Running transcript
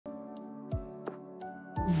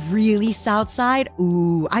Really, Southside?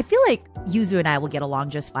 Ooh, I feel like Yuzu and I will get along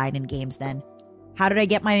just fine in games then. How did I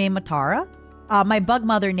get my name Matara? My bug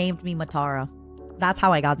mother named me Matara. That's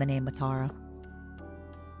how I got the name Matara.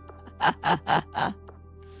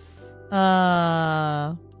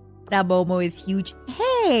 That Momo is huge.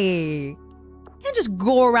 Hey! Can't just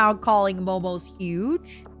go around calling Momos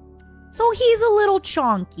huge. So he's a little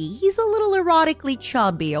chonky. He's a little erotically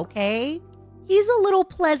chubby, okay? He's a little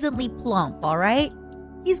pleasantly plump, alright?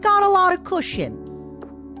 He's got a lot of cushion.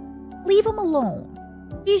 Leave him alone.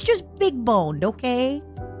 He's just big boned, okay?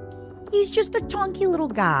 He's just a chunky little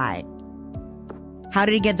guy. How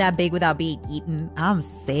did he get that big without being eaten? I'm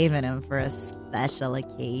saving him for a special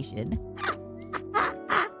occasion.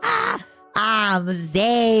 I'm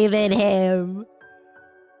saving him.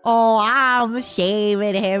 Oh, I'm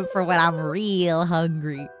saving him for when I'm real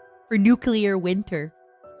hungry. For nuclear winter.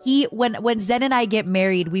 When Zen and I get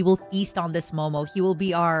married, we will feast on this Momo. He will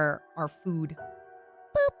be our food.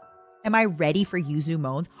 Boop. Am I ready for Yuzu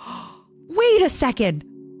moans? Wait a second.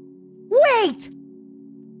 Wait!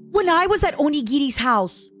 When I was at OniGiri's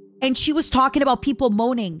house and she was talking about people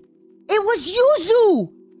moaning, it was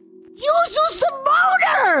Yuzu! Yuzu's the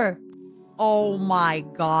moaner! Oh my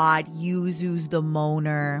god, Yuzu's the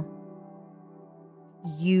moaner.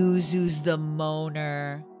 Yuzu's the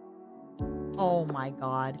moaner. Oh my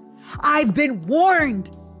god. I've been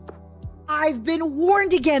warned! I've been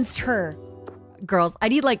warned against her! Girls, I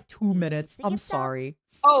need like 2 minutes. I'm sorry.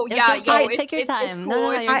 Oh yeah, take your time. It's cool.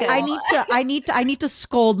 No, I need to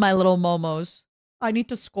scold my little momos. I need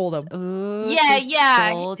to scold them. Ooh, Yeah.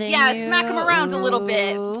 you. Smack them around a little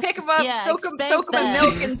bit. Pick them up, Yeah, soak them in expect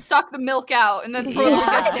milk, and suck the milk out, and then throw them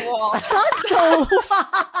against the wall.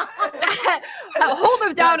 Hold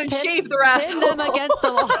them down and shave their asshole. Pin them against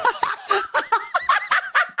the wall.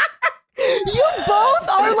 You both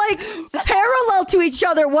are like parallel to each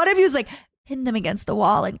other. One of you is like, pin them against the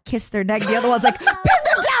wall and kiss their neck. The other one's like, pin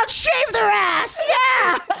them down, shave their ass.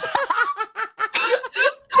 Yeah.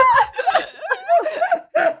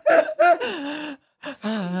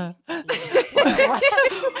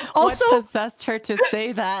 Also, what possessed her to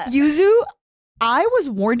say that? Yuzu, I was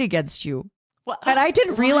warned against you. What? And I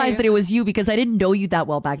didn't realize that it was you because I didn't know you that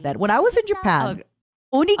well back then. When I was in Japan,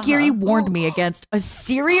 OniGiri warned me against a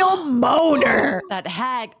serial moaner. That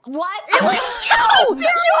hag. What? It was you! You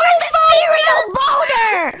were the serial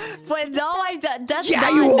moaner! But no, that's Yeah,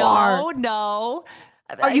 not, you no, are. No.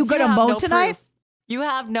 Are you gonna have moan no tonight? proof. You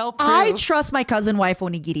have no proof. I trust my cousin wife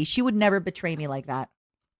OniGiri. She would never betray me like that.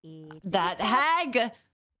 That hag.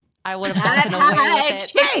 I would have gotten away with it.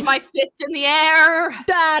 Shakes my fist in the air.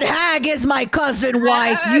 That hag is my cousin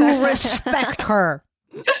wife. You respect her.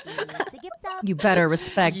 You better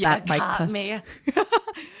respect that, my cousin. Me.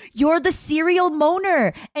 You're the serial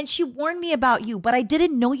moaner. And she warned me about you, but I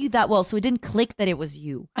didn't know you that well, so it didn't click that it was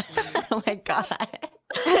you. Oh my god.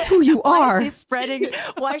 That's who you are.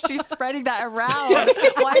 Why is she spreading that around?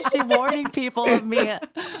 Why is she warning people of me?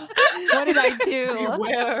 What did I do?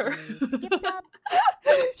 Beware.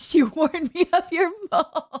 She warned me of your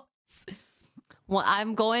moans. Well,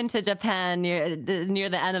 I'm going to Japan near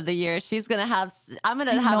the end of the year. I'm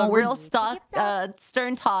gonna have a real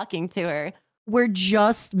stern talking to her. We're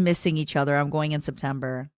just missing each other. I'm going in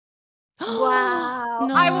September. Wow.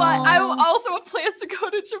 No. I also have plans to go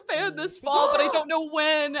to Japan this fall, but I don't know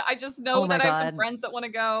when. I just know that I have some friends that want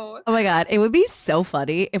to go. Oh my god, it would be so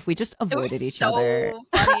funny if we just avoided each other. It would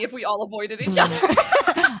be so funny if we all avoided each other.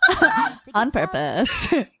 On purpose.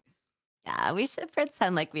 Yeah, we should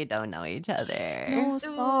pretend like we don't know each other. No,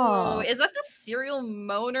 stop. Ooh, is that the serial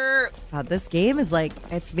moaner? God, this game is like,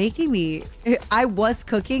 it's making me... I was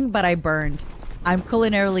cooking, but I burned. I'm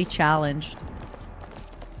culinarily challenged.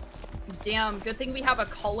 Damn, good thing we have a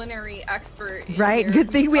culinary expert in Right? here.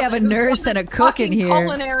 Good thing we have a nurse and a cook in here.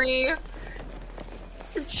 Culinary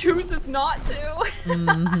who chooses not to.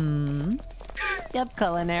 Mm-hmm. Yep,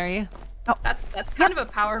 culinary. Oh. That's kind of a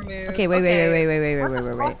power move. Okay, wait. What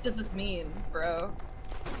the fuck does this mean, bro?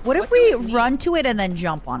 What if we run to it and then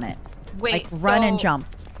jump on it? Wait, like run and jump.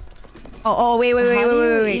 Oh, wait.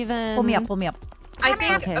 Even... Pull me up. I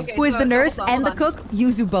think, Okay. Who is the nurse hold and the on. cook?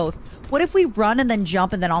 Yuzu both. What if we run and then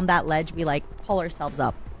jump and then on that ledge we like pull ourselves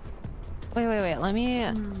up? Wait. Let me.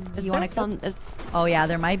 You want to? Oh yeah,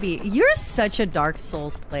 there might be. You're such a Dark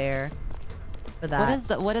Souls player. For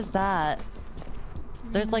that. What is that?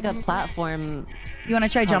 There's like a platform. You want to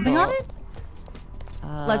try jumping on it?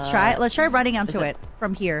 Let's try. Let's try running onto it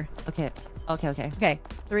from here. Okay. Okay.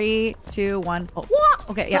 3, 2, 1. Oh.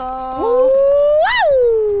 Okay. Yeah. Oh.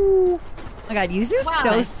 Woo! my god, Yuzu's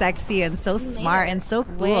so sexy and so smart and so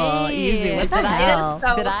cool. Yuzu, what the hell?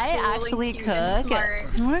 Did I actually cook?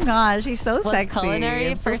 Oh my gosh, she's so sexy. Culinary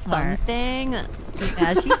and so for smart. something.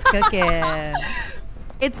 Yeah, she's cooking.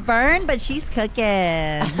 It's burned, but she's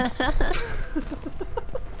cooking.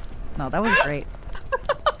 No, that was great.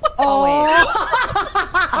 Oh!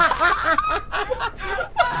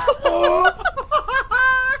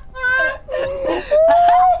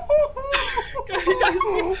 Guys,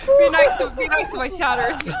 be nice to my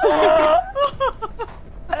chatters.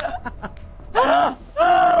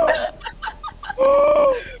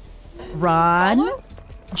 Run.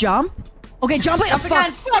 Jump. Okay, jump it.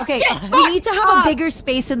 Fuck. Okay, we need to have a bigger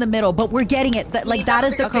space in the middle, but we're getting it. That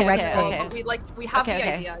is the correct thing. We have the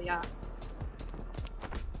idea, yeah.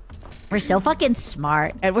 We're so fucking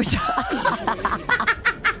smart, and we're so.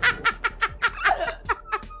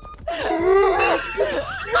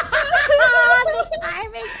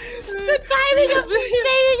 The timing of me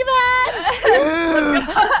saying that.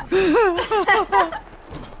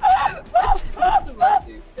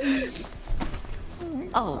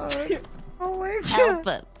 Oh. Oh my god. Help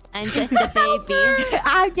it. I'm just a baby.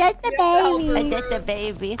 I'm just a baby. I'm just a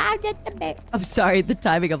baby. I'm just a baby. I'm sorry, the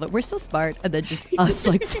timing of it. We're so smart, and then just us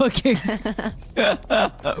like fucking.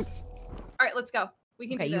 All right, let's go. We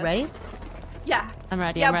can do this. Okay, you ready? Yeah. I'm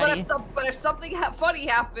ready. Yeah, I'm ready. but if something funny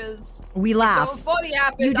happens, We laugh. If something funny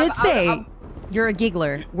happens, You did say you're a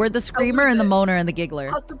giggler. We're the screamer and the moaner and the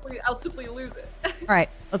giggler. I'll simply lose it. All right,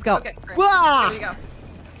 let's go. Okay, great. Wah! There you go.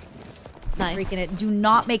 Nice. Freaking it. Do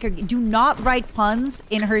not make her. Do not write puns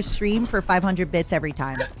in her stream for 500 bits every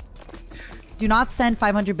time. Do not send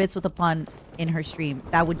 500 bits with a pun in her stream.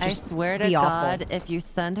 That would just I swear to be God, awful. if you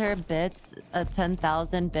send her bits,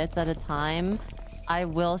 10,000 bits at a time, I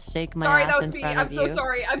will shake my Sorry, ass that was in me. front I'm of so you.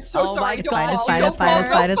 sorry. I'm so Oh sorry. my Don't God. fall. It's fine, Don't it's fine, fall. it's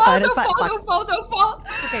fine, it's fine, it's fine. Don't fall. Don't fall.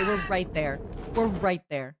 Okay, we're right there. We're right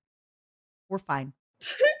there. We're fine.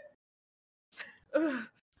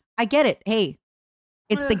 I get it. Hey,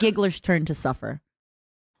 it's the giggler's turn to suffer.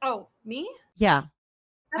 Oh, me? Yeah.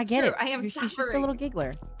 That's I get true. it. I am She's just a suffering. little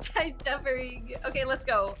giggler. I'm suffering. Okay, let's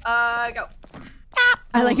go. Go.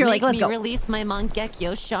 I like you're like, Make let's me go. release my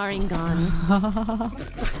Mangekyo Sharingan.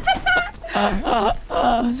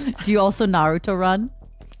 Do you also Naruto run?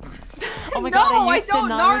 Oh my No, God, I I used don't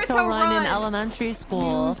to Naruto Naruto run in run. elementary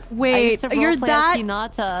school. Wait, I used to you're roleplay that- as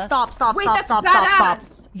Hinata. Stop, Wait, that's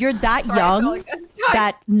badass. You're that Sorry, I feel young like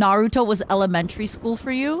that Naruto was elementary school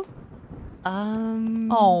for you?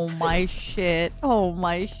 Oh my shit. Oh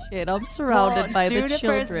my shit. I'm surrounded by the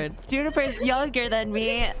children. Juniper's younger than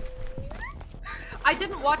me. I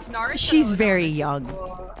didn't watch Naruto. She's in very elementary young.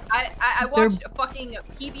 school. I watched fucking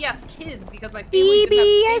PBS Kids because my family didn't have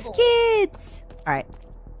BBS cable. Kids. All right.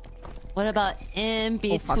 What about In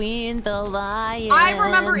Between the Lions? I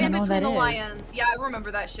remember In know what Between that the is. Lions. Yeah, I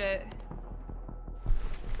remember that shit.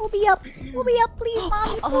 Pull me up, please,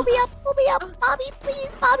 mommy. Pull me up, mommy, please,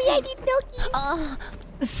 mommy. I need milky.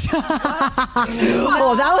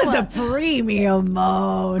 Oh, that was a premium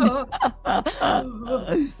mode.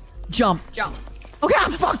 Jump. Jump. Okay,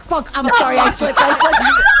 fuck. I'm sorry, I slipped.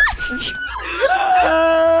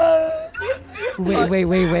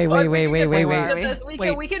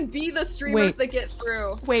 Wait. We can be the streamers that get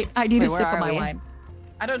through. Wait, I need a Wait, sip where of are my we? wine.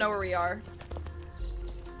 I don't know where we are.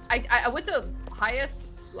 I went to highest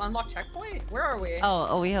unlock checkpoint. Where are we?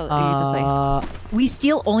 Oh, we go this way. We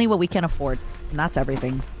steal only what we can afford, and that's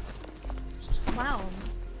everything. Wow.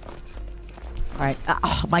 All right.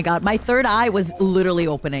 Oh my god, my third eye was literally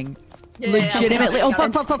opening. Legitimately. Oh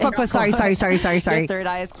fuck. Sorry. Your third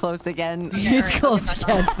eye is closed again. It's closed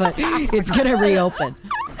again, but it's gonna reopen.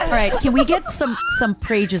 All right, can we get some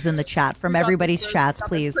prages in the chat from everybody's chats,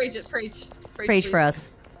 please? Prage for us.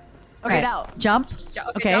 Okay, Okay, now. jump.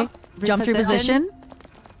 Okay, jump through position.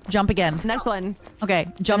 Jump again. Next one. Okay,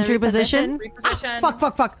 jump then through position.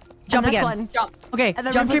 Reposition. Fuck. Jump Next again. one. Jump. Okay, And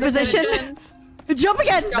then jump through position. Jump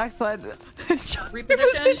again. Next one. Jump through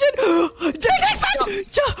Reposition. position. Next one.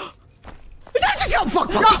 Jump. Just go.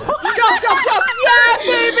 Fuck. Jump. Yeah,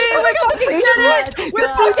 baby. We fucking did it. We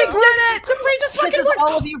fucking did it. The prages fucking Kisses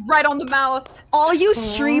all of you right on the mouth. All you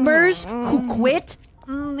streamers who quit,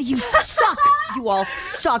 you suck. You all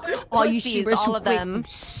suck. All you Pussies, streamers who all of quit, them. you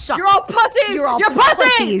suck. You're all pussies. You're all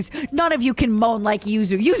pussies. pussies. None of you can moan like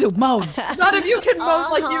Yuzu. Yuzu, moan. None of you can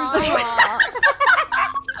moan like you.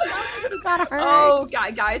 You got hurt. Oh,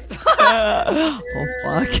 guys. Oh,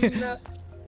 fuck.